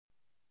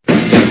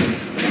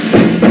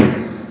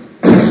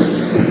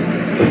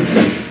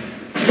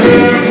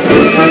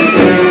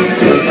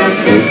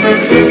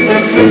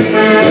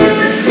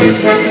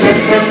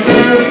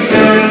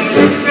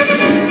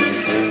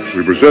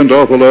present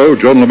Arthur Lowe,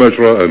 John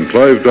LeMaitre, and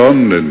Clive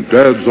Dunn in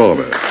Dad's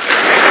Army.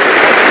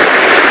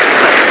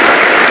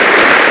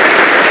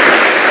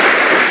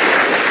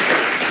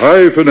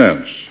 High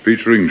Finance,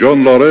 featuring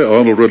John Lorry,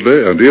 Arnold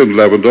Ridley, and Ian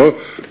Lavender,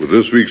 with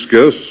this week's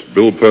guests,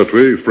 Bill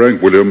Pertwee,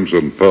 Frank Williams,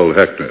 and Pearl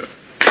Hackney.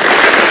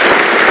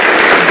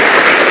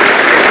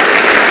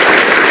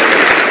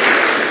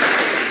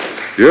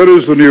 Here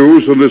is the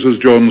news, and this is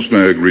John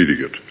Snagg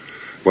reading it.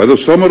 By the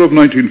summer of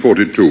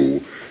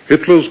 1942,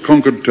 Hitler's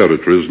conquered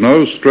territories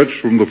now stretched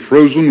from the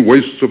frozen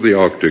wastes of the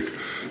Arctic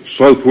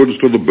southwards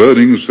to the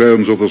burning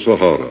sands of the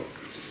Sahara,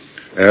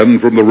 and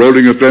from the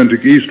rolling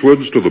Atlantic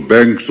eastwards to the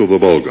banks of the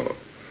Volga.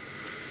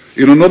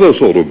 In another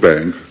sort of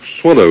bank,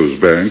 Swallows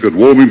Bank at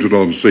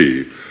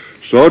Warmington-on-Sea,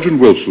 Sergeant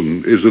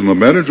Wilson is in the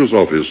manager's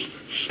office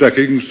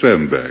stacking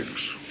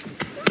sandbags.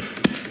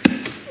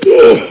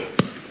 There.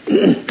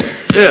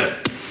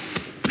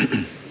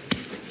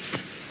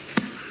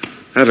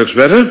 That looks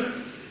better.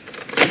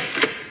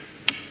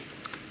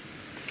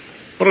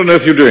 What on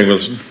earth are you doing,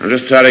 Wilson? I'm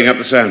just tidying up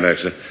the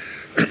sandbags, sir.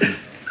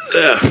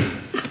 There.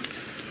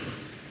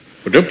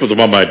 Well, don't put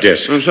them on my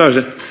desk. I'm sorry,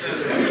 sir.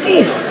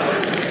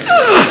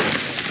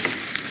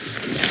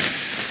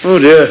 Oh,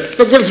 dear.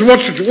 Look, Wilson,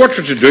 watch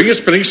what you're doing. You're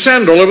spilling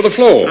sand all over the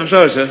floor. I'm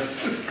sorry, sir.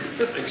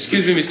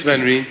 Excuse me, Mr. Van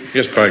Reen.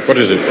 Yes, Pike, what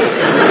is it?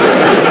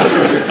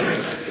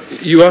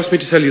 You asked me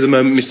to tell you the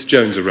moment Mr.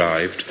 Jones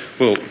arrived.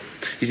 Well,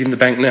 he's in the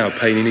bank now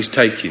paying in his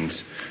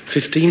takings.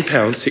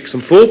 £15, 6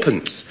 and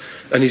 4pence.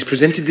 And he's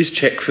presented this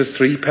cheque for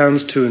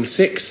 £3, 2 and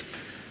 6.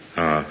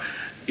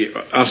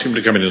 Ask him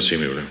to come in and see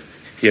me, will you?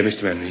 Yeah,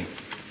 Mr. Van Reen.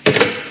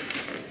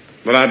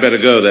 Well, I'd better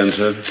go then,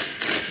 sir.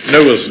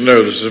 No, Wilson,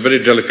 no. This is a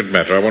very delicate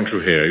matter. I want you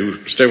here.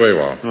 You stay where you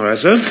are. All right,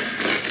 sir.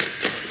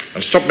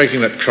 And stop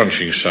making that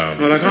crunching sound.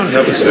 Well, I can't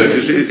help it, sir.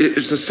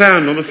 It's the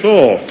sand on the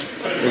floor.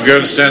 We'll go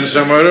and stand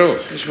somewhere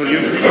else. Yes, well,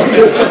 you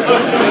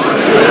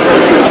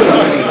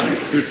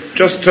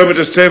just told me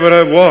to stay where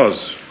I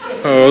was.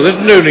 Oh, there's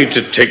no need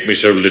to take me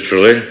so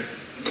literally.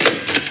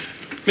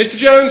 Mr.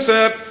 Jones,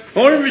 sir.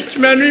 Morning, Mr.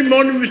 Manning.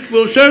 Morning, Mr.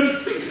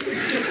 Wilson.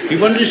 You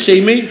wanted to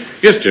see me?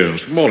 Yes,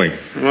 Jones. Good morning.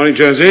 Good morning,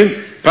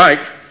 Jonesy. Pike,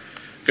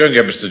 go and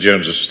get Mr.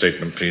 Jones's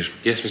statement, please.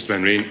 Yes, Mr.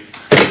 Van Reen.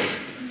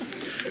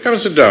 Come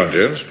and sit down,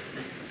 Jones.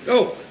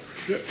 Oh.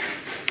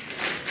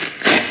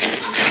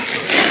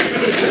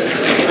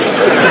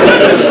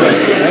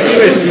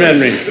 Mr.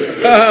 Manning.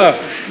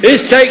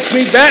 This takes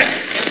me back.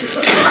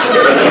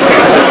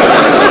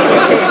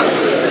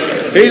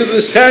 Feel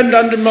the sand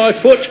under my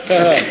foot.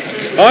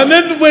 I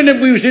remember when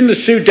we was in the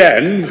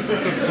Sudan,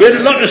 we had a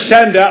lot of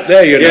sand out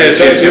there, you know. Yes,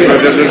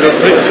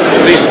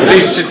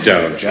 please sit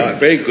down, Jones. Right,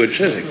 very good,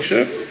 sir. Thank you,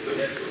 sir.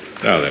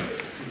 Now then,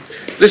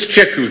 this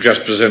cheque you've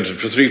just presented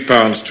for £3,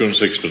 2 and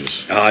 6pence.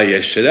 Ah,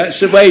 yes, sir. That's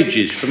the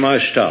wages for my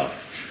staff.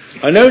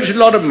 I know it's a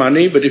lot of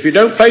money, but if you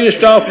don't pay your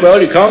staff well,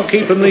 you can't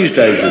keep them these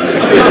days.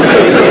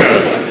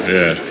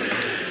 Yes.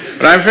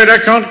 But I'm afraid I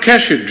can't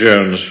cash it,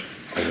 Jones.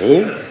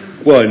 Oh?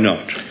 Why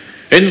not?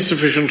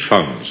 Insufficient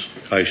funds.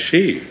 I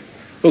see.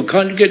 Well,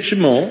 can't you get some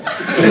more? No,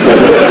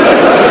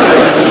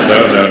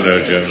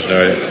 Jones,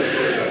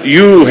 no.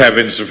 You have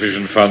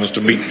insufficient funds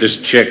to meet this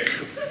cheque.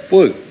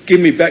 Well, give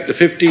me back the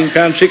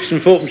 £15, 6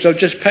 and 4pence I've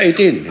just paid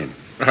in. Then.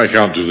 I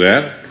can't do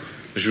that.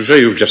 As you say,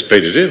 you've just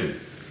paid it in.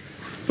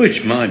 Well,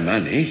 it's my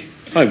money.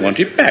 I want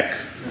it back.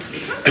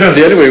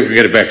 The only way we can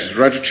get it back is to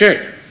write a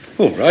cheque.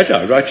 All right,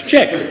 I'll write a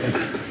cheque.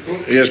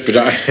 Yes, but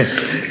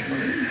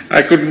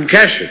I couldn't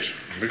cash it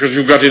because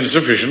you've got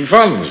insufficient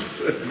funds.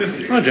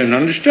 I don't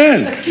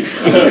understand.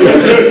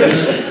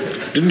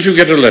 Didn't you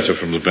get a letter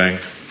from the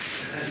bank?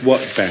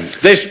 What bank?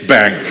 This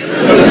bank.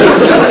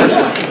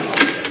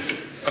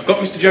 I've got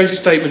Mr. Jones's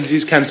statement of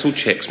his cancelled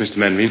cheques, Mr.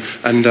 Manring,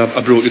 and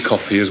I brought you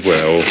coffee as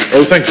well.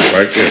 Oh, thank you,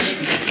 Mike,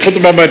 yes. Put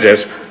them on my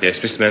desk. Yes,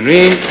 Mr.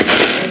 Manring.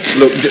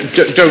 Look,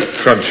 don't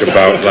crunch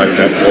about like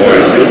that, boy.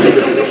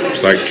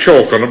 It's like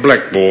chalk on a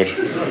blackboard.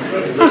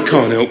 I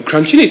can't help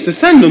crunching. It's the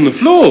sand on the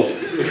floor.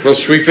 Well,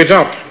 sweep it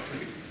up.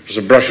 There's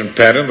a brush and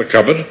pan in the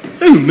cupboard.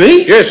 Who,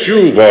 me? Yes,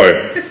 you,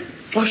 boy.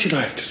 Why should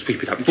I have to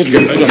sweep it up?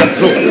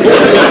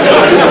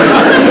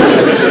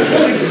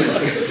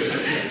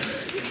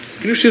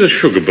 Can you see the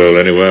sugar bowl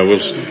anywhere,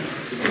 Wilson?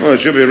 Oh,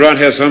 it should be around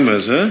here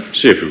somewhere, sir.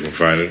 See if you can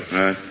find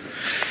it.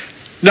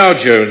 Now,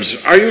 Jones,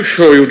 are you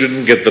sure you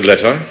didn't get the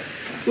letter?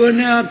 Well,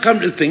 now I come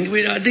to think of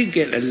it, I did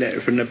get a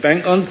letter from the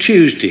bank on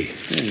Tuesday.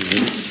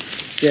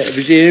 Yeah, it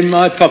was in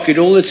my pocket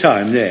all the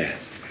time, there.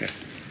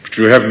 But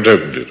you haven't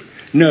opened it.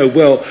 No,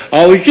 well,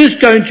 I was just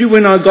going to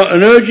when I got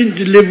an urgent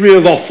delivery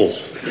of offal.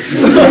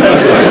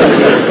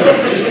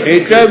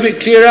 It drove it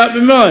clear out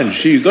of my mind.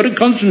 See, you've got to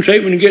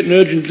concentrate when you get an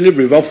urgent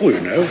delivery of offal,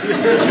 you know.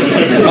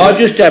 I'll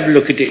just have a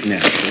look at it now.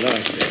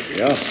 There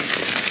we are.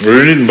 Well,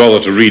 you needn't bother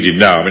to read it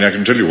now. I mean, I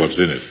can tell you what's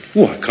in it.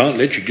 Oh, I can't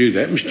let you do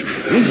that, Mr.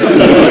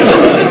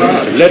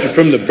 It's a letter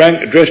from the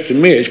bank addressed to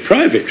me. It's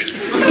private.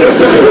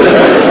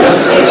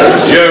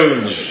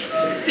 Jones,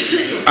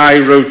 I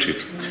wrote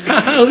it.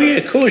 Oh, yeah,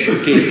 of course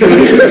you did.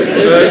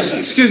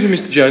 Excuse me,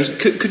 Mr. Jones.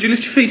 Could you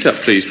lift your feet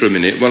up, please, for a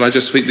minute while I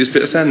just sweep this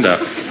bit of sand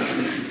up?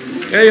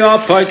 There you are,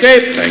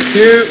 Pikey. Thank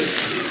you.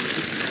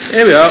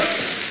 Here we are.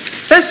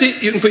 That's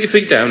it. You can put your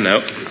feet down now.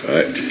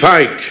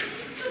 Pike,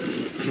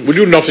 will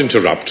you not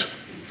interrupt?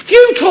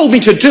 You told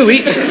me to do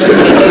it.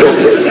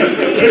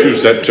 Don't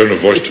use that tone of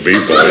voice to me,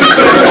 boy.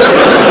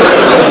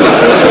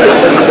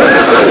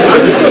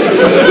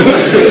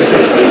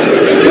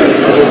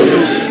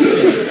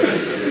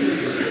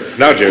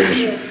 Now,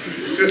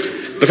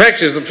 Jones, the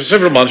fact is that for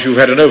several months you've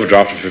had an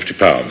overdraft of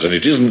 £50, and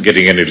it isn't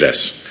getting any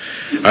less.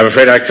 I'm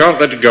afraid I can't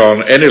let it go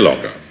on any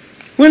longer.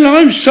 Well,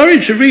 I'm sorry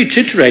to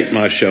reiterate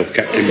myself,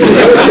 Captain.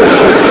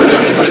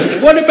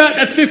 What about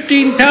the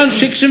 £15,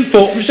 6 and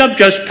 4 I've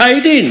just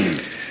paid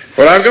in?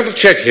 Well, I've got the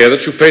cheque here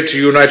that you paid to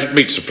United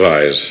Meat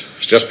Supplies.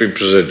 It's just been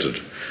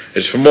presented.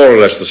 It's for more or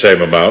less the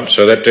same amount,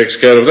 so that takes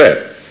care of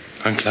that.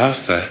 Uncle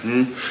Arthur,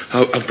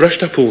 I've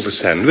brushed up all the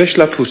sand. Where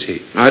shall I put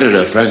it? I don't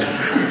know, Frank.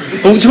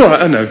 Oh, it's all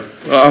right, I know.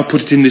 I'll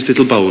put it in this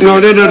little bowl. No. I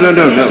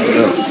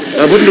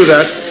wouldn't do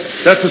that.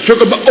 That's the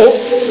sugar bowl. Oh!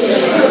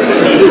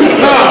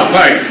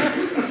 Pike.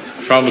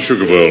 Found the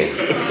sugar bowl.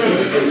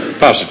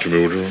 Pass it to me,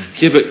 would you?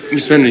 Yeah, but,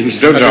 Miss Henry...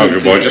 Don't argue,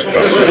 boy, just pass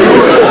it.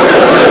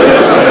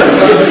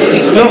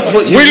 It's not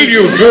what you... Will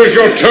you do as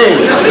you're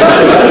told?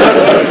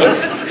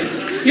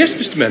 Yes,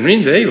 Mr.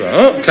 Manring, there you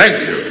are.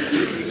 Thank you.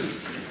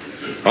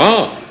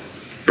 Ah,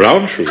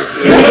 brown sugar.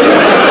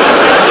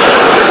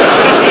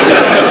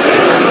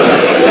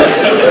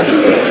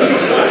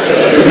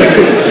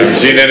 Haven't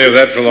seen any of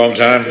that for a long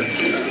time.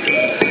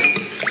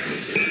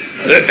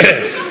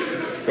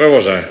 Where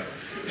was I?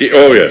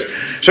 Oh, yes.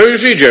 So, you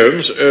see,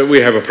 Jones, we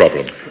have a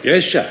problem.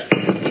 Yes, sir.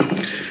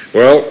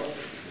 Well...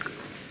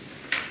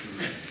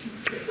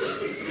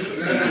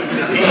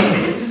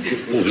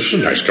 Oh, this is a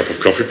nice cup of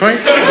coffee,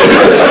 Pike.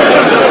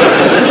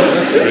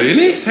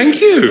 Really? Thank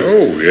you.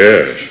 Oh,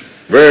 yes.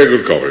 Very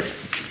good coffee.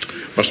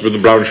 Must have been the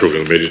brown sugar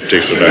that made it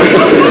taste so nice.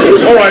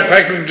 All right,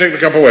 Pike, we can take the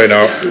cup away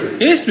now.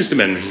 Yes, Mr.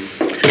 Manring.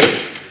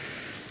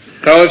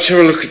 Now, let's have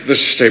a look at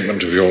this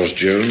statement of yours,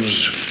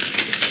 Jones.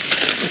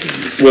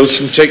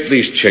 Wilson, take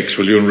these checks,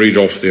 will you, and read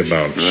off the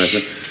amounts.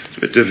 It's a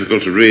bit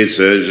difficult to read,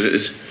 sir.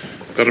 It's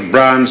got a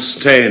brown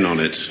stain on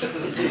it.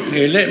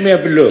 Here, let me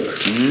have a look.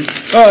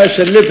 Oh, it's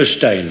a liver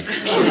stain.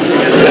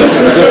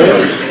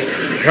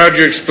 How do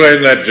you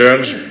explain that,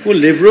 Jones? Well,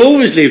 liver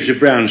always leaves a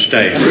brown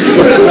stain.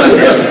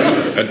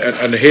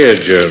 And here,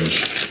 Jones.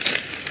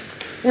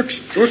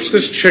 What's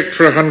this cheque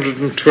for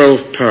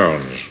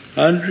 £112?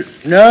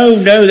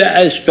 No,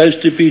 that is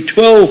supposed to be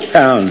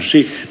 £12.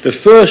 See, the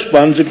first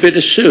one's a bit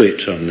of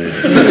suet on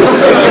there.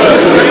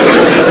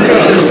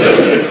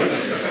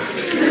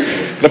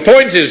 The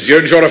point is,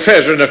 Jones, your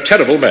affairs are in a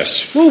terrible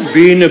mess. Well,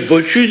 being a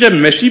butcher is a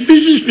messy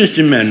business,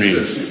 Mr.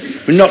 Manring.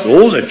 But not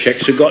all the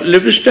cheques have got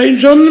liver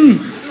stains on them.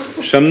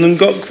 Some of them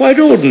got quite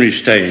ordinary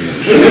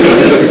stains.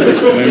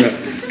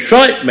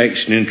 Tripe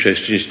makes an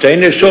interesting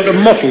stain, a sort of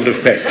mottled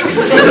effect.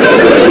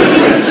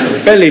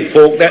 Belly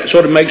pork, that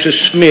sort of makes a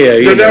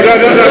smear. No.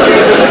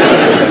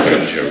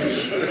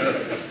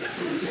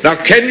 Jones. Now,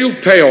 can you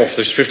pay off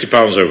this £50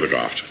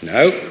 overdraft?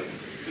 No.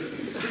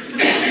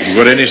 You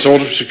got any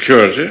sort of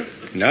security?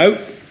 No.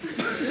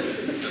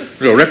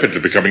 You're rapidly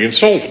becoming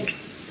insolvent.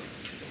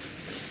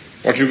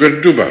 What are you going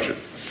to do about it?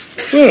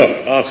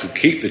 Well, I could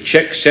keep the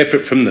cheque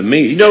separate from the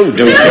meat. No.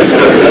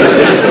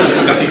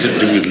 Nothing to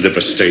do with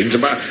liver stains.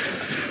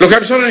 Look,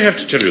 I'm sorry I have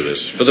to tell you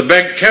this, but the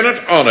bank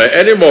cannot honour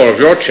any more of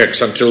your cheques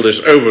until this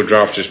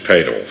overdraft is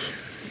paid off.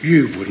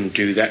 You wouldn't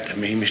do that to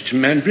me, Mr.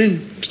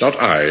 Mandarin. It's not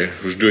I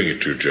who's doing it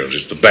to you, Jones.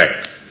 It's the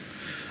bank.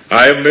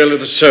 I am merely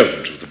the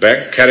servant of the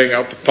bank, carrying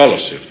out the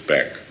policy of the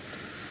bank.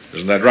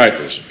 Isn't that right,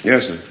 Wilson?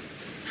 Yes, sir.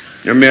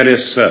 You're merely a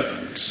servant.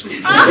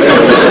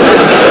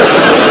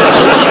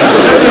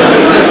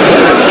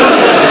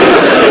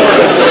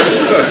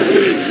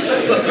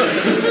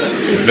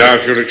 Now,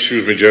 if you'll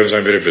excuse me, Jones,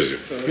 I'm very busy.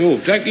 Oh,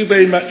 thank you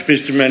very much,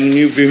 Mr. Manning.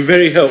 You've been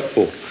very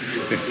helpful.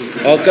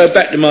 I'll go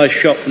back to my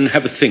shop and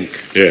have a think.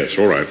 Yes,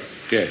 all right.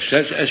 Yes,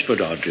 that's what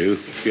I'll do.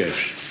 Yes.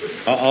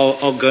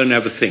 I'll go and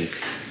have a think.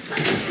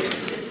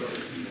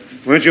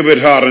 Weren't you a bit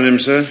hard on him,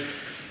 sir?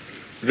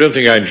 You don't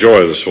think I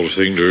enjoy this sort of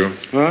thing, do you?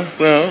 What?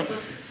 Well,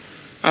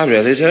 I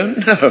really don't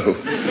know.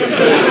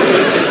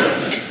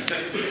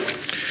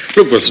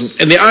 Look, Wilson,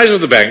 in the eyes of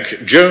the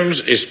bank,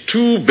 Jones is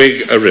too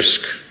big a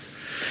risk.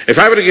 If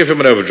I were to give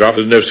him an overdraft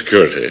with no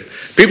security,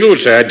 people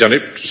would say I'd done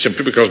it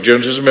simply because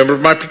Jones is a member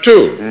of my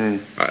platoon.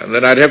 And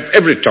then I'd have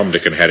every Tom,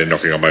 Dick and Harry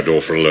knocking on my door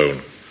for a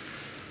loan.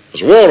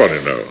 There's a war on,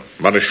 you know.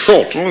 Money's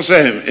short. All the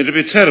same, it'd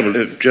be terrible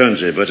if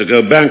Jonesy were to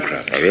go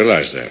bankrupt. I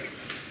realize that.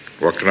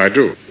 What can I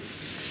do?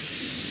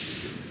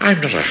 I'm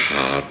not a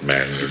hard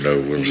man, you know,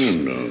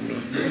 Wilson. No.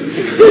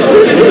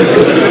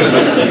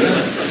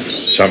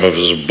 Some of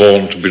us are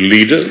born to be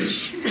leaders.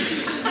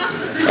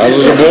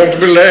 Others are born to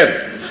be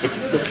led.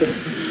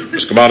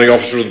 As commanding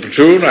officer of the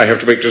platoon, I have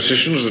to make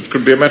decisions that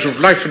could be a matter of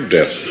life and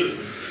death.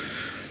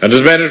 And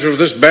as manager of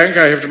this bank,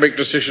 I have to make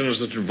decisions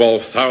that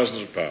involve thousands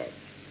of pounds.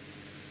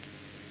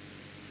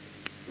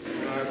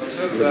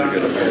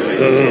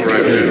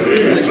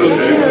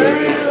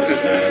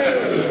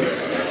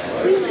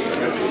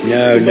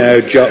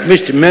 No, Jock.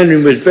 Mr.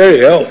 Mannering was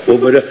very helpful,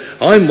 but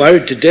I'm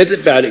worried to death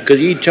about it because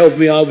he told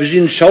me I was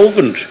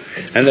insolvent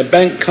and the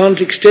bank can't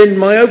extend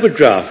my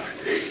overdraft.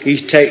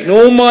 He's taken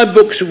all my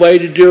books away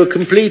to do a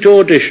complete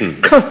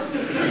audition.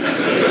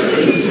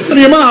 Are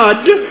you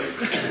mad?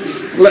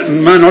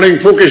 Letting Mannering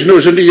poke his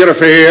nose into your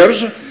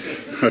affairs?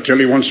 I tell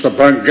you, once the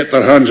bank get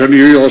their hands on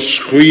you, you'll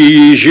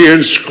squeeze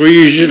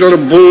you till the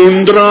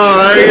bone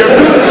dry.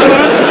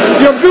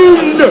 You're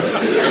doomed.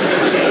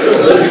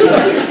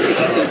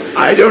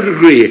 I don't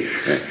agree.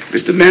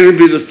 Mr. Mannering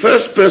would be the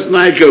first person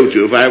I go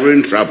to if I were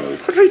in trouble.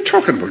 What are you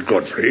talking about,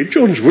 Godfrey?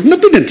 Jones wouldn't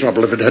have been in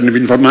trouble if it hadn't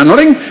been for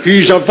Mannering.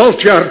 He's a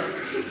vulture.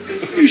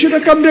 You should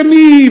have come to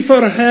me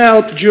for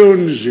help,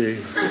 Jonesy.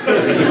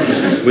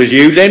 Will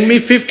you lend me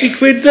 50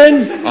 quid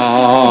then?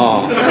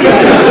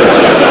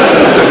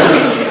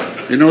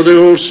 You know the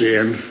old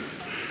saying,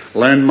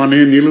 lend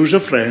money and you lose a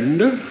friend,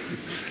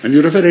 and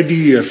you're a very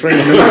dear friend.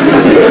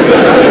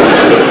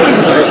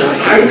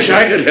 I wish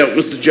I could help,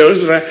 Mr.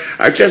 Jones, but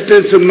I've just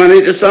lent some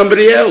money to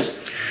somebody else.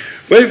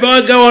 Well, if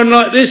I go on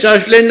like this,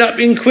 I shall end up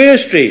in Queer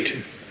Street.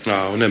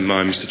 Oh, never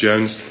mind, Mr.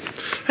 Jones.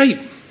 Hey,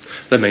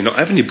 they may not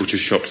have any butcher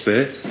shops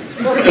there.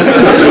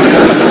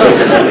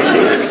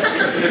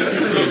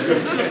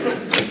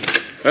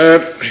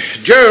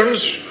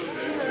 Jones.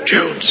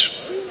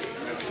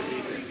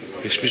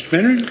 Yes, Mr.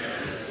 Mannering?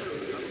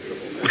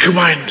 Would you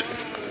mind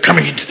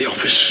coming into the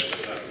office?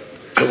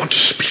 I want to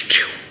speak to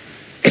you.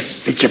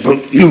 If it's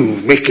about you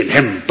making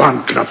him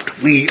bankrupt,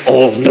 we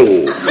all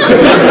know.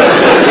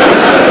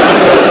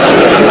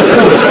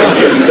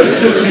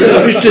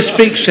 Mr.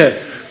 Speak, sir,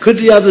 could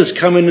the others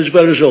come in as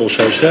well as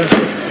also, sir?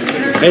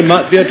 They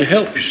might be able to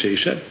help, you see,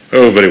 sir.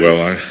 Oh, very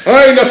well.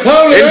 Hey,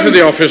 Napoleon! Into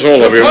the office,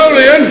 all of you.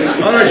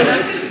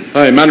 Napoleon!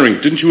 Hey,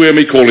 Mannering, didn't you hear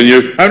me calling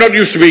you? I'm not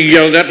used to being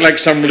yelled at like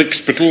some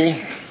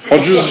lickspittle.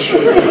 Hodges?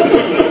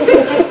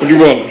 What do you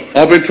want?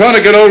 I've been trying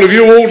to get hold of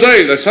you all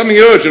day. There's something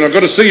urgent I've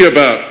got to see you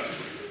about.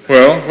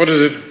 Well, what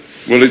is it?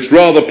 Well, it's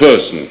rather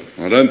personal.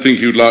 I don't think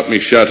you'd like me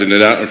shouting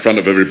it out in front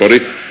of everybody.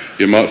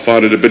 You might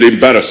find it a bit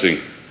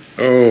embarrassing.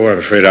 Oh, I'm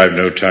afraid I've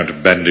no time to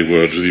bandy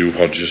words with you,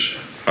 Hodges.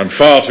 I'm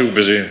far too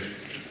busy.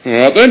 All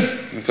right, then.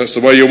 If that's the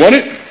way you want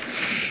it.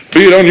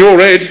 Be it on your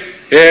head.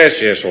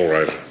 Yes, all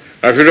right.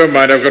 Now, if you don't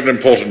mind, I've got an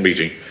important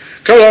meeting.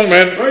 Come along,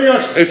 man.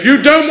 If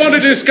you don't want to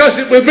discuss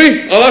it with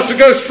me, I'll have to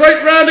go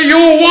straight round to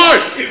your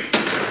wife.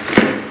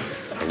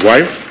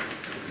 Wife?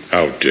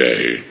 How dare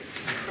you?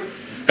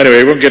 Anyway,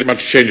 he won't get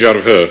much change out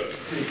of her.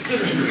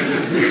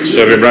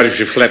 Serve him right if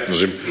she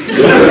flattens him.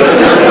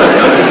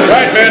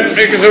 Right, men,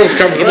 make yourselves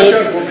comfortable.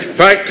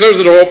 Right, close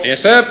the door.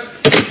 Yes, sir.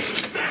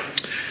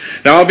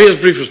 Now, I'll be as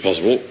brief as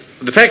possible.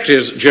 The fact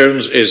is,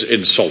 Jones is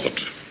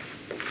insolvent.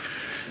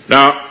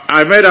 Now,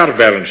 I've made out a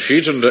balance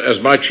sheet, and as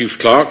my chief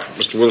clerk,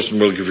 Mr. Wilson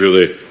will give you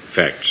the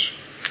facts.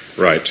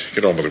 Right,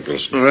 get on with it,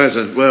 Wilson. All right,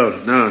 sir. Well,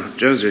 now,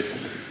 Jonesy,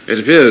 it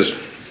appears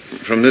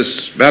from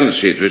this balance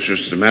sheet which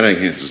Mr.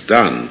 Mannering has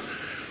done,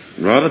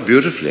 rather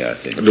beautifully, I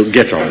think. Look,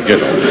 get on. But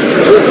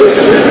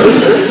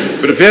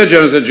it appears,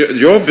 Jones, that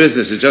your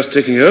business is just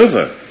ticking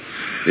over.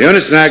 The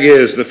only snag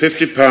is the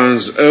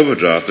 £50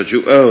 overdraft that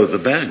you owe the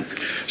bank.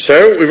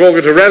 So, we've all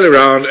got to rally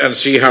round and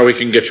see how we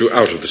can get you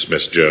out of this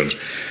mess, Jones.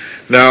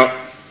 Now,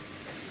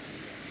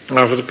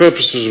 for the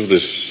purposes of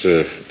this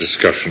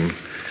discussion,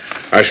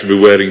 I shall be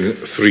wearing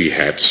 3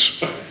 hats.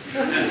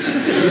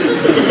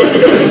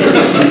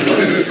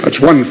 That's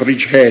one for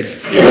each head.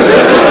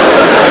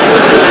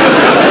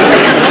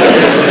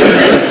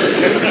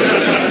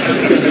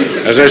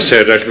 As I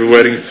said, I shall be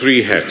wearing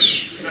 3 hats.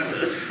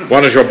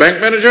 One as your bank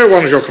manager,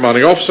 one as your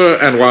commanding officer,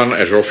 and one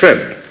as your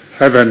friend.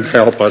 Heaven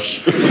help us.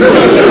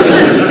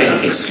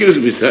 Excuse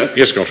me, sir.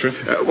 Yes, Godfrey?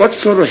 What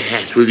sort of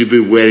hat will you be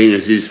wearing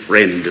as his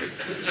friend?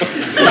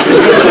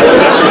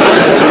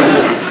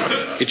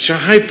 It's a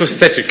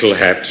hypothetical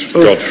hat,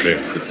 Godfrey.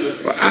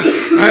 Well,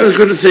 I was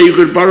going to say you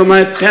could borrow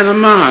my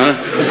Panama.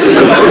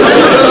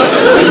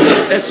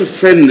 That's a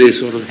friendly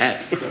sort of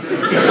hat.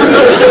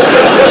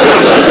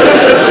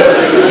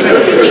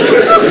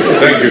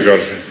 Thank you,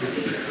 Godfrey.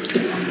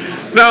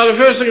 Now, the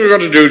first thing we've got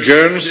to do,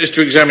 Jones, is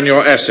to examine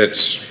your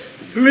assets.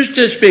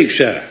 Mr. Speak,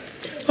 sir,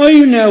 are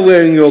you now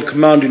wearing your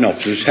commanding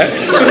officer's hat?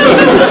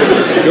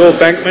 Your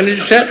bank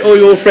manager's hat or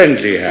your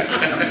friendly hat?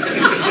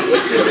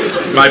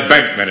 My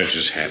bank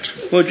manager's hat.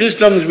 Well, just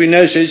as long as we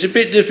know, sir, it's a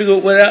bit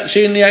difficult without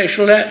seeing the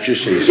actual hat, you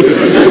see.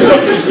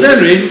 Mr.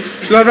 Henry,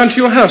 shall I run to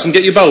your house and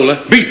get your bowler?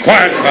 Be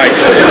quiet, Mike.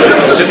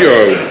 Sit your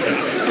own.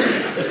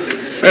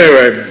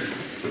 Anyway,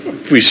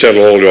 if we sell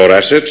all your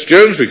assets,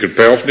 Jones, we could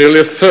pay off nearly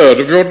a third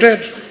of your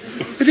debt.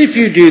 But if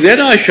you do that,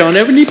 I shan't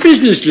have any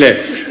business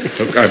left.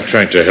 Look, I'm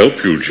trying to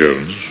help you,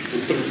 Jones.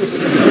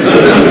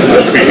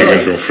 Speaking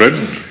as your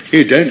friend.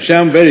 You don't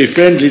sound very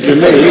friendly to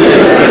me.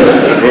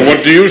 Well,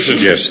 what do you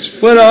suggest?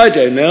 Well, I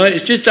don't know.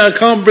 It's just I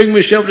can't bring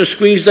myself to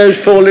squeeze those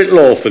 4 little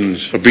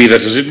orphans. Well, be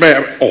that as it may.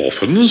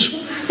 Orphans?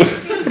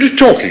 What are you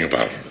talking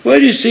about?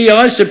 Well, you see,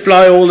 I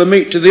supply all the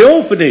meat to the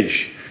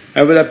orphanage.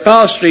 Over the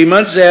past 3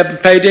 months, they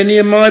haven't paid any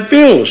of my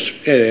bills.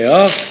 Here they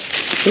are.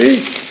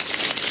 See?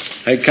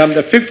 They come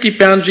to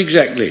 £50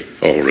 exactly.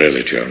 Oh,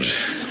 really, Jones?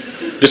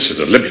 This is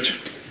the limit.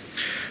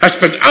 I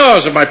spent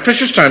hours of my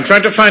precious time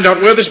trying to find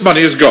out where this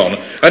money has gone,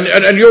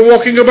 and you're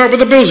walking about with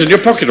the bills in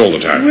your pocket all the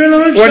time.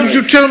 Well, Why didn't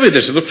you tell me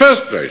this in the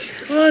first place?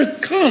 I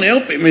can't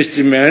help it,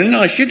 Mr. Manning.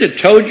 I should have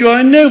told you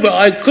I know, but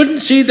I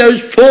couldn't see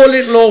those poor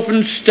little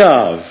orphans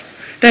starve.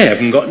 They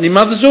haven't got any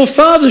mothers or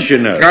fathers, you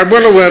know. I'm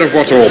well aware of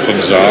what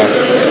orphans are.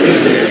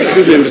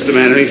 Excuse me, Mr.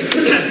 Manning.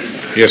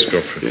 Yes,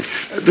 Godfrey.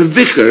 The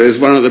vicar is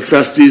one of the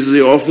trustees of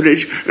the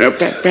orphanage.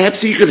 Perhaps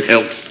he could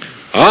help.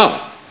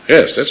 Ah,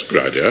 yes, that's a good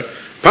idea.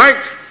 Pike,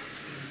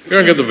 go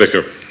and get the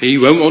vicar. He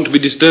won't want to be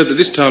disturbed at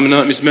this time of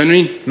night, Miss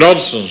Mannering.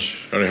 Nonsense.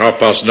 Only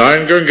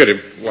 9:30. Go and get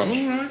him. Once.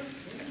 All right.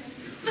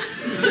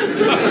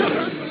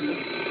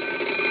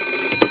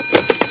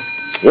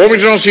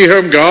 Warmington on-Sea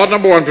Home Guard,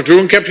 number 1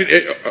 platoon, Captain...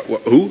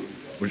 who?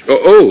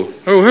 Oh,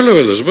 hello,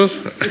 Elizabeth.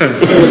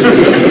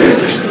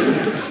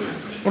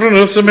 What on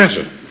earth's the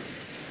matter?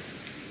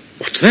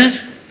 What's that?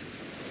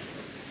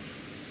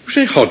 You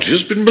say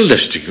Hodges been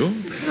molesting you?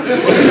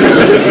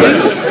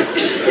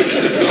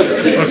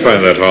 I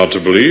find that hard to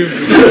believe.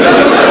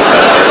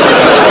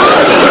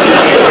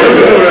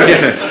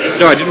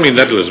 No, I didn't mean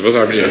that, Elizabeth.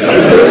 I mean...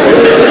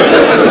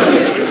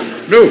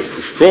 No,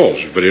 of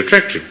course, very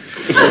attractive.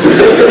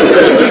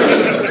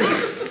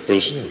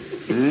 Wilson?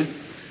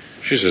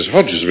 She says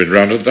Hodges has been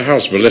round at the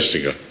house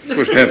molesting her.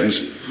 Good heavens.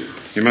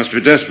 You must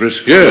be desperate.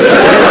 Yes.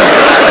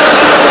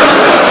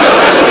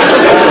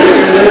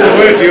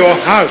 Away to your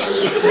house.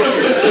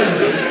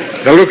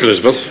 Now look,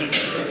 Elizabeth.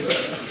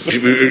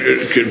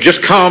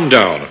 Just calm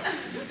down.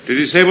 Did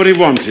he say what he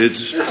wanted?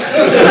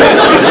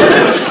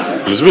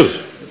 Elizabeth,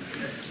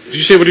 did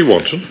you say what he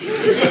wanted?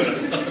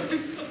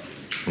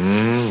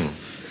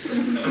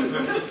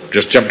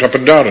 Just jumped up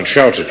and down and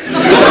shouted.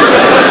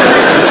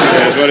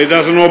 Yes, well, he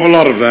does an awful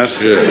lot of that.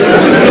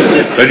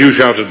 Yes. Then you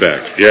shouted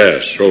back.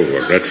 Yes. Oh,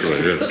 well,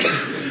 naturally, yes.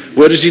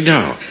 Where is he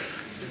now?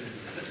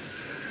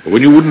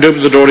 When you wouldn't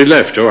open the door, he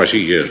left. Oh, I see,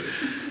 yes.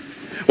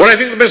 Well, I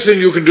think the best thing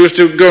you can do is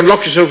to go and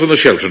lock yourself in the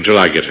shelter until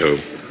I get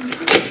home.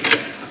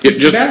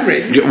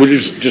 Well,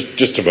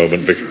 just a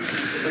moment, Vic.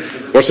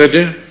 What's that,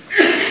 dear?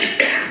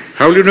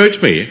 How will you know it's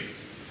me?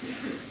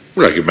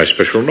 Well, I give my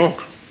special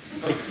knock.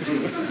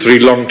 3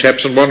 long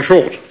taps and 1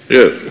 short.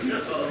 Yes.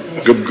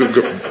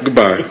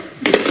 Goodbye.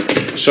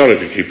 Sorry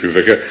to keep you,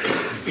 Vicar.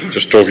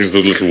 Just talking to the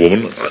little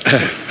woman.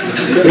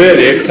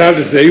 Really, it sounds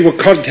as though you were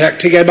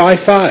contacting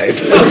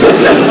MI5.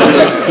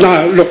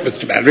 Now, look,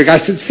 Mr. Mannering, I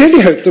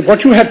sincerely hope that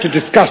what you have to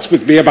discuss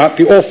with me about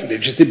the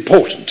orphanage is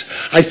important.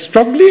 I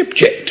strongly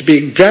object to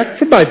being dragged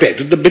from my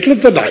bed in the middle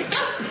of the night.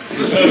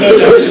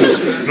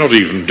 Not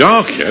even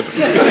dark yet.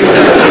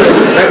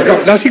 That's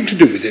got nothing to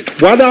do with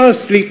it. 1 hour's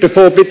sleep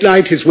before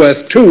midnight is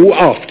worth 2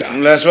 after.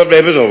 And that's what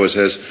Mabel always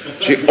says.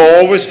 She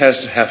always has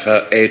to have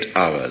her 8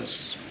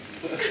 hours.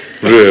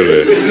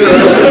 Really?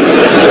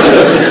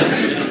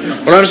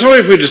 Well, I'm sorry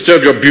if we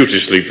disturbed your beauty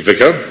sleep,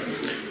 Vicar.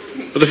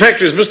 But the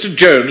fact is, Mr.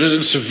 Jones is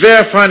in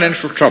severe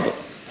financial trouble.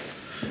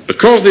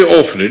 Because the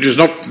orphanage has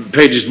not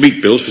paid his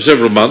meat bills for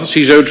several months,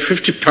 he's owed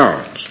 £50.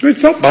 Well,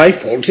 it's not my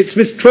fault. It's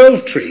Miss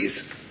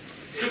Twelvetree's.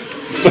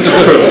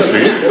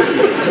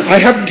 I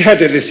haven't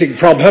had anything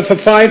from her for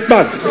 5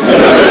 months.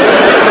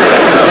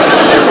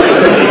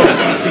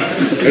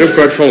 I don't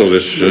quite follow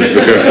this,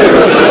 Vicar.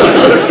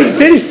 It's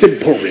very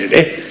simple, really.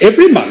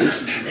 Every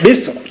month,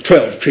 Miss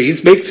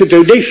Twelvetrees makes a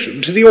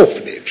donation to the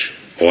orphanage.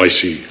 Oh, I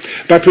see.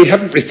 But we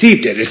haven't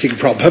received anything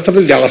from her for the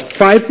last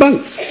 5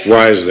 months.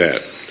 Why is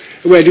that?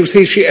 Well, you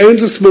see, she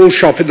owns a small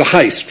shop in the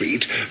High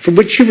Street from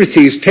which she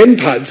receives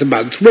 £10 a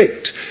month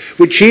rent,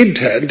 which she in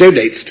turn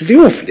donates to the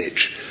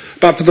orphanage.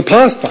 But for the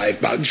past 5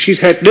 months, she's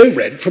had no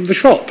rent from the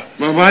shop.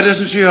 Well, why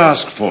doesn't she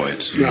ask for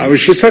it? No,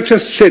 she's such a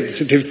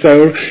sensitive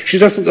soul. She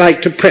doesn't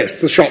like to press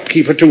the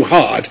shopkeeper too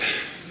hard.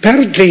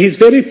 Apparently, he's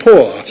very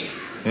poor.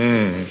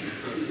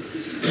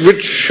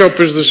 Which shop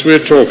is this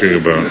we're talking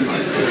about?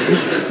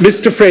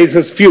 Mr.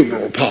 Fraser's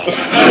funeral parlour.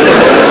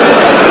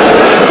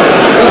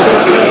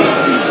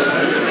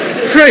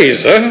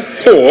 Fraser?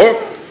 Poor?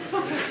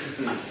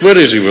 Where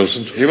is he,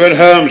 Wilson? He went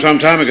home some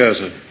time ago,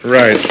 sir.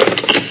 Right.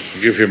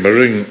 Give him a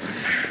ring.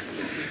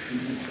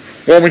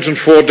 Warmington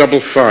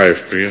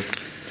 455, please.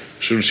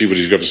 Soon see what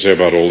he's got to say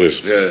about all this.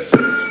 Yes.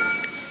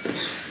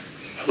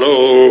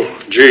 Hello,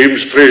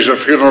 James Fraser,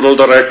 funeral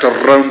director,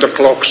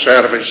 round-the-clock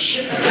service.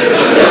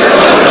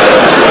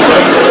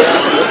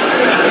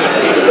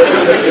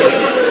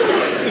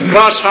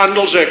 Brass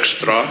handles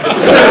extra.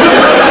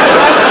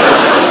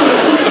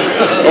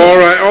 All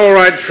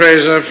right,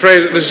 Fraser.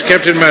 Fraser, this is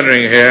Captain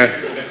Mannering here.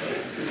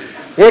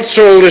 What's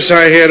all this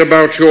I hear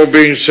about your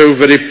being so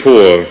very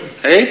poor?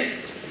 Eh?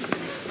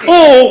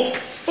 Oh,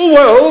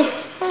 well,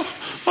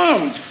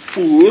 I'm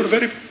poor,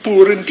 very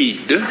poor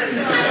indeed.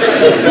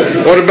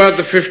 What about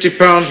the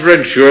 £50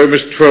 rent you owe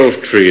Miss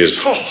Twelvetrees?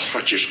 Oh,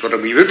 I just got a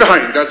wee bit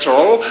behind, that's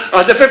all.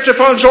 The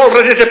 £50 all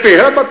ready to pay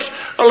her, but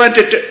I lent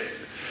it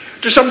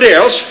to somebody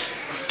else.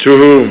 To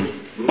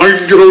whom?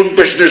 Mind your own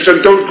business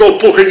and don't go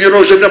poking your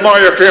nose into my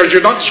affairs.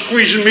 You're not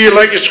squeezing me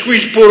like you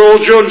squeeze poor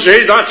old Jones,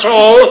 eh? That's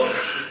all.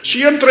 See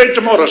you on trade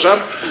tomorrow, sir.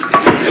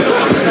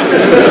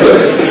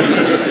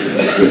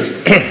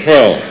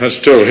 Well, that's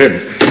still him.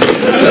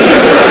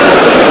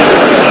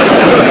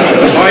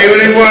 Are you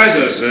any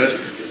wiser, sir?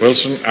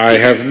 Wilson, I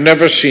have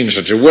never seen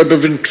such a web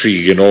of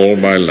intrigue in all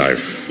my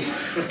life.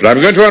 But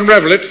I'm going to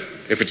unravel it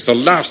if it's the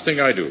last thing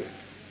I do.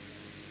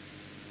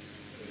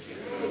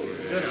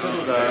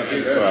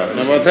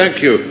 Well,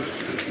 thank you.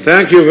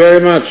 Thank you very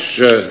much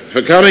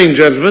for coming,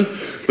 gentlemen.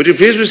 Would you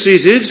please be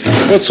seated?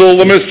 What's all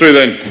the mystery,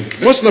 then?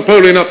 What's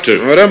Napoleon up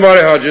to? Oh, don't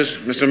worry, Hodges.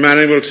 Mr.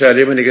 Manning will tell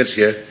you when he gets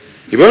here.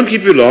 He won't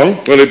keep you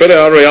long. Well, he'd better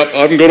hurry up.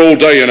 I haven't got all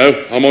day, you know.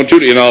 I'm on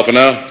duty in half an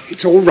hour.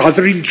 It's all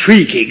rather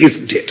intriguing,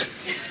 isn't it?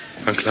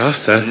 Uncle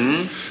Arthur,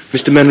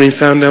 Mr. Mannering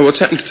found out what's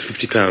happened to the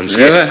 £50.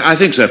 Yeah, I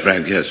think so,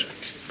 Frank, yes.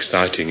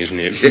 Exciting, isn't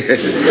it?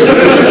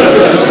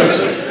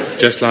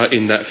 Just like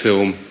in that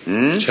film,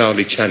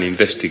 Charlie Chan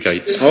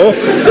Investigates. Oh?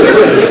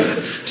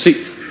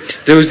 See,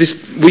 there was this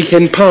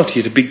weekend party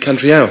at a big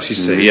country house, you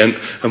see, and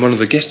one of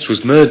the guests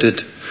was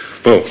murdered.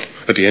 Well,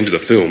 at the end of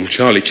the film,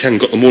 Charlie Chan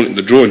got them all in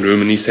the drawing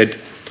room and he said,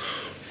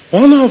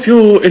 "One of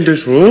you in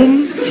this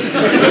room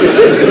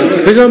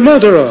is a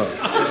murderer.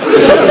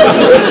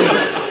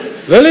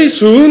 Very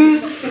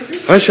soon,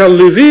 I shall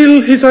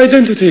reveal his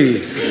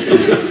identity."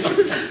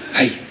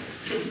 Hey,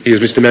 here's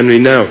Mr.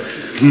 Mannering now.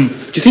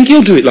 Do you think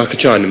he'll do it like a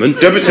Chinaman?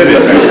 Don't be silly.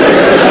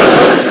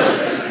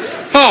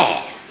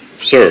 Ah,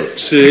 sir.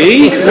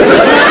 See?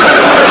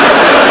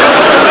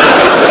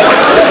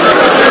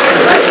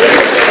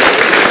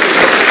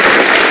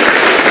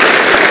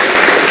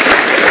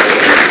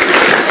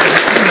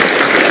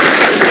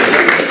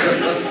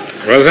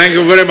 Well, thank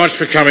you very much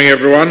for coming,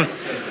 everyone.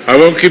 I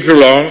won't keep you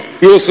long.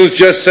 Wilson's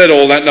just said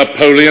all that,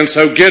 Napoleon,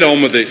 so get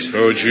on with it.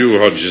 Oh, it's you,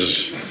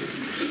 Hodges.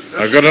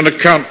 I've got an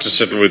account to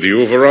settle with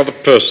you of a rather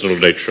personal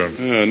nature.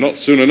 Not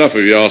soon enough,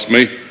 if you ask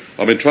me.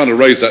 I've been trying to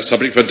raise that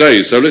subject for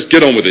days, so let's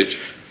get on with it.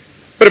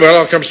 Very well,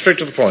 I'll come straight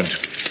to the point.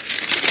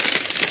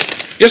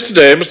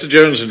 Yesterday, Mr.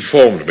 Jones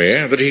informed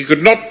me that he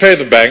could not pay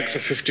the bank the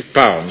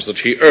 £50 that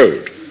he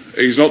owed.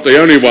 He's not the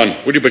only one.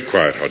 Will you be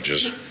quiet,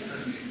 Hodges?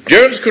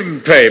 Jones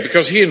couldn't pay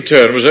because he, in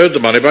turn, was owed the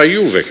money by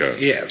you, Vicar.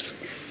 Yes.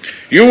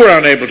 You were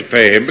unable to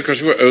pay him because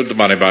you were owed the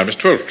money by Miss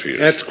Twelvetrees.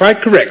 That's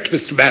quite correct,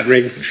 Mr.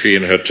 Mannering. She,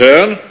 in her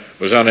turn,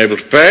 was unable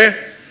to pay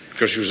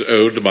because she was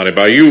owed the money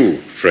by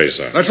you,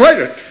 Fraser. That's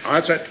right.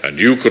 That's it. And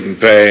you couldn't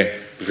pay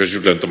because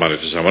you'd lent the money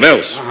to someone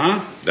else.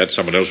 Uh-huh. That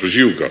someone else was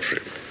you, Godfrey.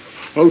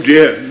 Oh,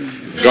 dear.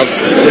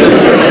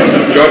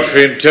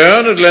 Godfrey, in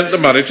turn, had lent the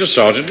money to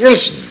Sergeant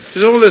Wilson.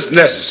 Is all this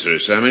necessary,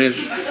 sir? I mean, it's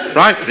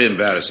frightfully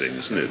embarrassing,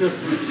 isn't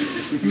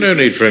it? No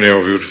need for any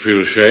of you to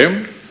feel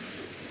ashamed.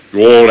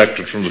 You all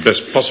acted from the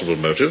best possible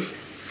motive.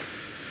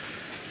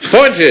 The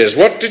point is,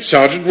 what did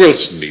Sergeant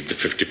Wilson need the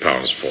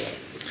 £50 for?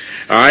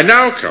 I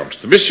now come to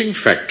the missing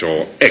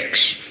factor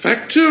X.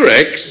 Factor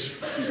X?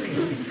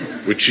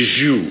 Which is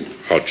you,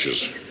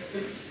 Hodges.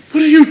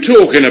 What are you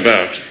talking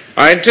about?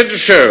 I intend to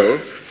show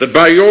that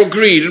by your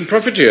greed and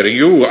profiteering,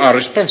 you are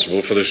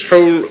responsible for this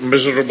whole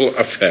miserable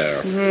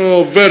affair.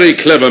 Oh, very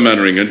clever,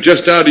 Mannering. And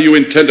just how do you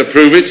intend to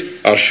prove it?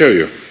 I'll show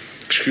you.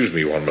 Excuse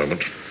me one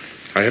moment.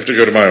 I have to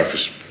go to my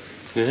office.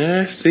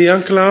 Yeah, see,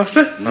 Uncle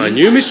Arthur? I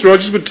knew Miss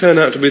Rogers would turn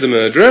out to be the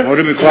murderer. Oh,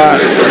 do be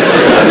quiet.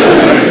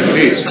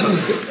 Please.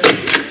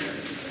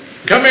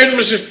 Come in,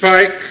 Mrs.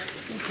 Pike.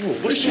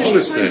 What's all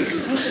this then?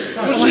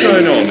 What's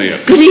going on here?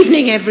 Good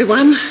evening,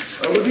 everyone.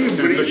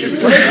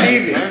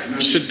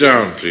 Sit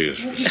down, please,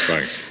 Mrs.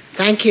 Pike.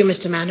 Thank you,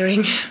 Mr.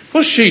 Mannering.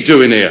 What's she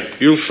doing here?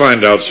 You'll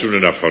find out soon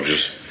enough,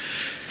 Hodges.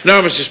 Now,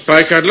 Mrs.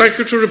 Pike, I'd like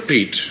you to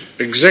repeat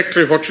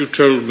exactly what you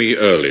told me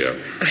earlier.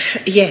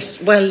 Yes,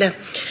 well,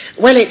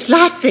 it's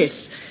like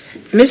this.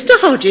 Mr.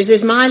 Hodges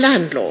is my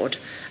landlord,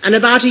 and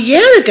about a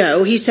year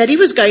ago he said he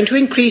was going to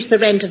increase the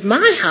rent of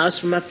my house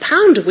from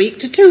 £1 a week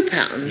to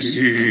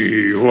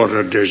 £2. What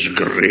a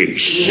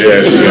disgrace.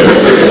 Yes.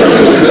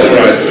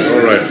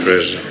 All right,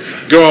 Fraser.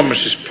 Go on,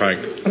 Mrs. Pike.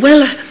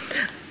 Well,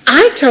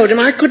 I told him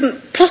I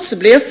couldn't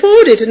possibly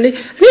afford it, and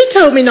he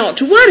told me not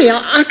to worry.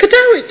 I could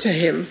owe it to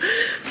him.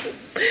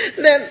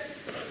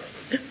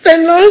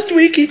 Then last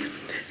week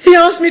he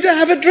asked me to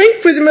have a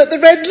drink with him at the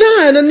Red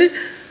Lion,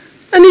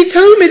 and he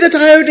told me that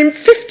I owed him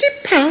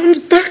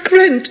 £50 back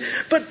rent,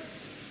 but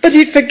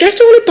he'd forget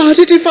all about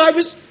it if I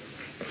was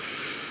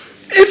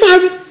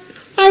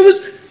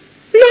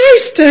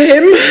nice to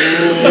him.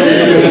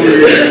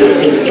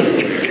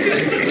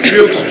 If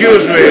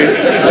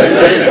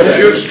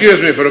you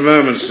excuse me for a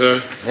moment,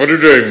 sir. What are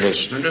you doing,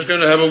 Wilson? I'm just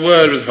going to have a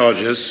word with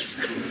Hodges.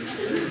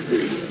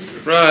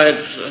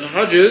 Right,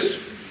 Hodges.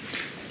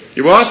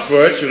 You asked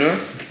for it, you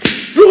know.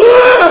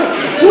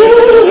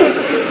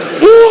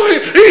 Oh, he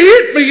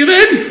hit me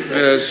then.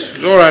 Yes,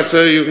 it's all right,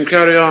 sir. You can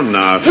carry on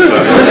now. Are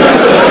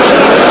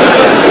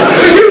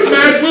you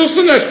mad,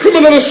 Wilson? That's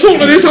criminal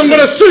assault. It is. I'm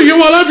going to sue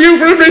you. I'll have you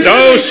for everything.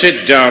 No,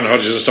 sit down,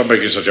 Hodges, and stop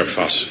making such a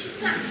fuss.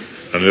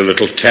 Only a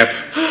little tap.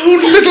 Oh,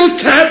 little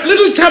tap.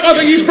 I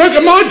think he's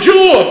broken my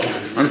jaw.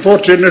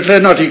 Unfortunately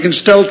not. He can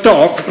still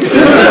talk.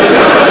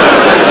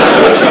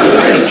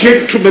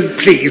 Gentlemen,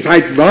 please,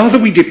 I'd rather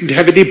we didn't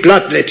have any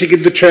bloodletting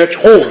in the church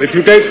hall, if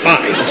you don't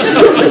mind.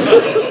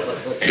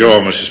 Go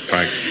on, Mrs.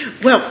 Pike.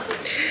 Well,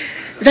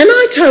 then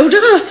I told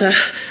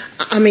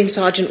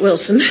Sergeant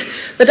Wilson,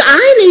 that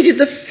I needed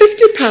the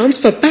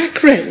 £50 for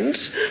back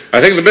rent. I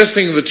think the best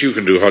thing that you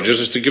can do, Hodges,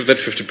 is to give that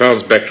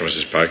 £50 back to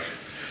Mrs. Pike.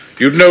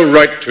 You'd no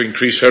right to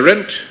increase her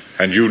rent,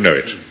 and you know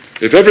it.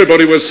 If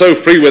everybody was so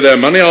free with their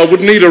money, I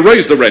wouldn't need to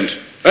raise the rent.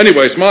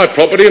 Anyway, it's my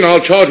property, and I'll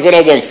charge what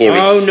I want for it.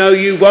 Oh, no,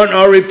 you won't.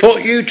 I'll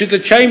report you to the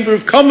Chamber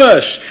of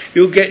Commerce.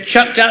 You'll get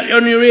chucked out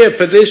on your ear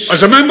for this.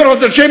 As a member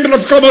of the Chamber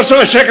of Commerce,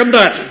 I second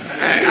that.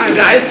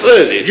 And I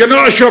third it. You're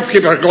not a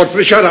shopkeeper,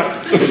 Godfrey. Shut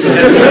up.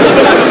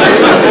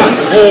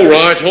 All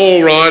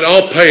right,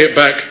 I'll pay it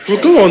back. Well,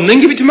 go on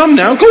then, give it to Mum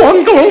now. Go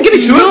on, give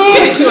it to her.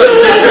 Give it to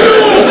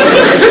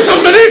her. Just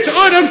a minute,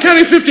 I don't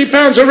carry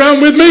 £50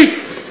 around with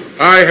me.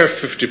 I have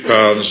 £50.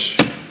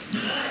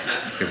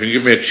 You can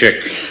give me a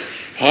cheque.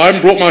 I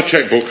haven't brought my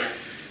chequebook.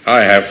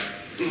 I have.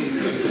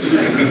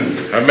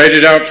 I made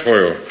it out for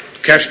you.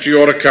 Cash to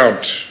your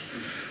account.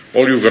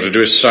 All you've got to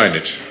do is sign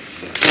it.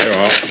 There you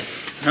are.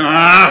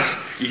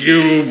 Ah,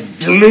 you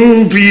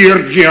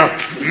Bluebeard, you. All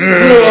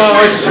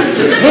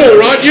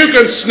right, you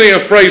can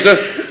sneer, Fraser,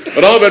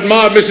 but I've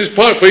admired Mrs.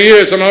 Pike for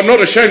years, and I'm not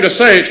ashamed to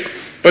say it,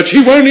 but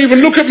she won't even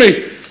look at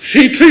me.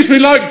 She treats me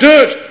like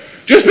dirt,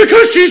 just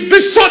because she's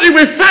besotted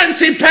with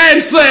fancy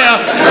pants there.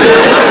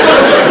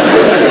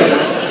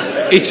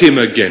 It's him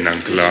again,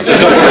 Uncle Arthur.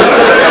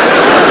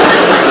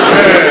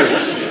 Yes.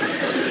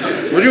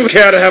 Would you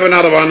care to have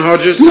another one,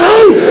 Hodges?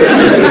 No!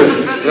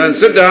 Then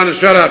sit down and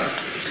shut up.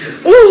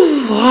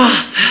 Oh,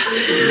 Arthur.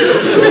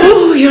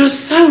 Oh, you're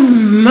so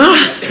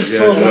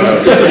masterful.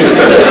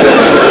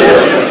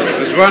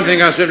 There's one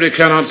thing I simply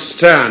cannot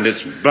stand.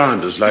 It's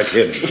bounders like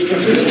him.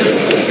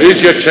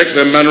 Here's your cheque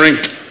then, Mannering.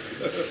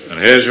 And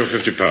here's your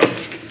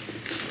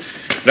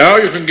 £50. Now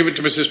you can give it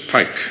to Mrs.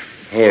 Pike.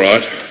 All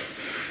right.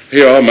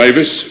 Here are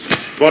Mavis.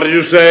 What did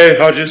you say,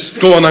 Hodges?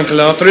 Go on, Uncle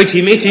Arthur. Hit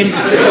him.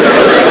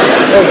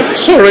 Oh,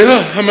 sorry,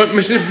 I'm at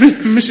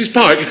Mrs.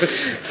 Pike.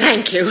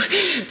 Thank you.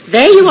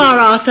 There you are,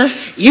 Arthur.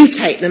 You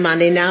take the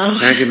money now.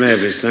 Thank you,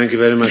 Mavis. Thank you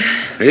very much.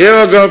 Here you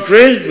are,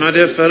 Godfrey, my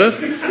dear fellow.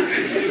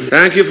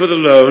 Thank you for the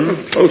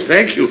loan. Oh,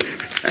 thank you.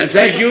 And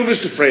thank you,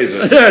 Mr.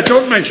 Fraser.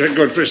 Don't mention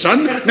Godfrey,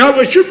 son.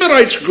 Now, should my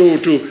rights go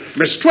to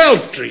Miss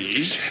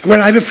Twelvetrees?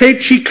 Well, I'm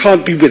afraid she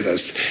can't be with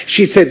us.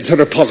 She sends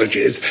her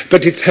apologies,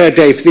 but it's her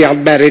day for the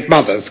Unmarried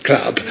Mothers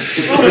Club. So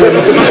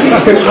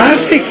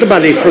I'll take the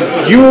money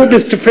from you,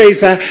 Mr.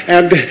 Fraser,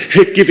 and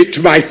give it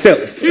to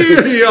myself.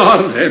 Here you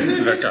are,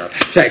 then, Vicar.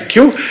 Thank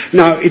you.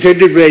 Now, it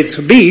only remains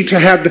for me to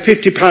hand the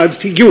 £50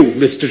 to you,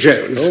 Mr.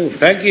 Jones. Oh,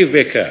 thank you,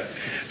 Vicar.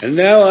 And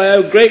now I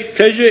have great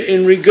pleasure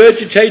in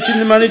regurgitating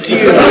the money to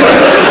you.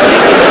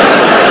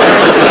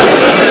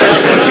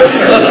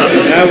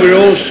 Now we're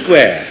all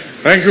square.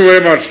 Thank you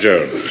very much,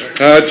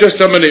 Jones.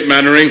 Just a minute,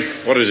 Mannering.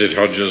 What is it,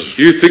 Hodges?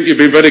 You think you've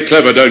been very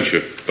clever, don't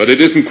you? But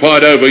it isn't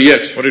quite over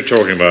yet. What are you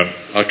talking about?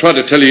 I tried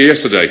to tell you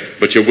yesterday,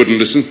 but you wouldn't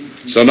listen.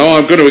 So now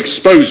I'm going to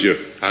expose you.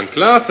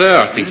 Uncle Arthur,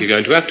 I think you're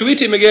going to have to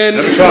hit him again.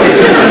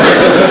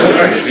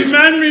 Mr.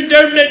 Mannering,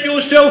 don't let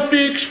yourself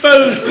be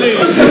exposed, please.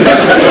 All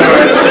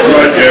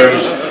right,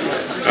 Jones.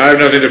 I have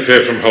nothing to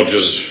fear from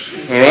Hodges.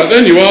 All right,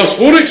 then, you asked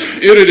for it.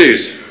 Here it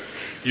is.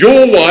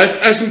 Your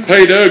wife hasn't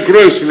paid her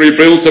grocery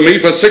bill to me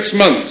for 6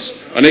 months,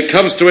 and it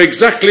comes to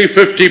exactly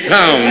 £50.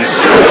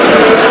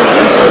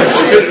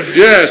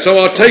 Yeah, so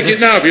I'll take it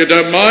now, if you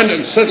don't mind,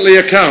 and settle the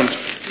account.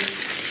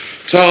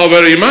 Ta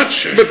very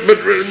much, but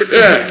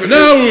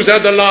now who's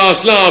had the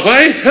last laugh,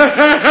 eh?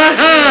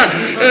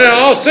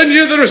 I'll send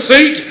you the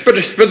receipt.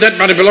 But that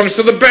money belongs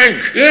to the bank.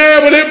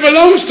 Yeah, but it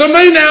belongs to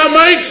me now,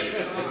 mate.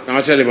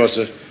 I'll tell you what,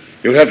 sir.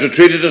 You'll have to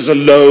treat it as a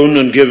loan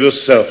and give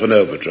yourself an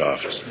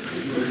overdraft.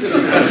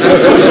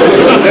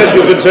 Unless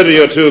you consider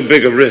you're too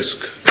big a risk.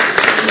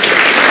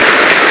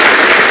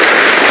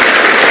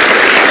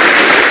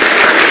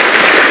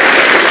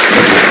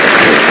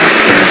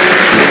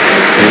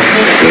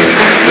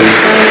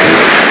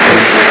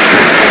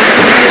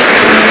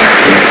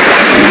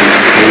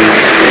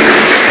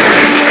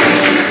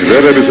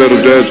 That episode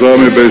of Dad's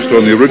Army, based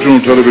on the original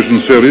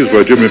television series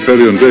by Jimmy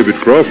Perry and David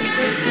Croft,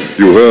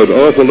 you heard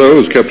Arthur Lowe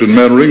as Captain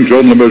Mannering,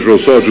 John LeMessurier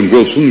as Sergeant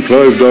Wilson,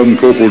 Clive Dunn,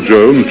 Corporal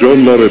Jones,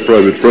 John Larry,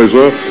 Private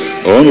Fraser,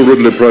 Arnold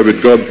Ridley,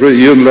 Private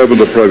Godfrey, Ian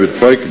Lavender, Private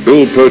Pike,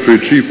 Bill Pertwee,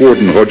 Chief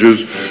Warden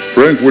Hodges,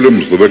 Frank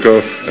Williams, the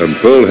Vicar, and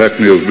Pearl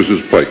Hackney as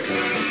Mrs. Pike.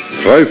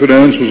 High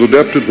Finance was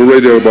adapted for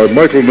radio by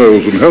Michael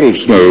Knowles and Harold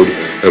Snowd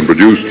and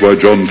produced by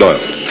John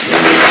Dias.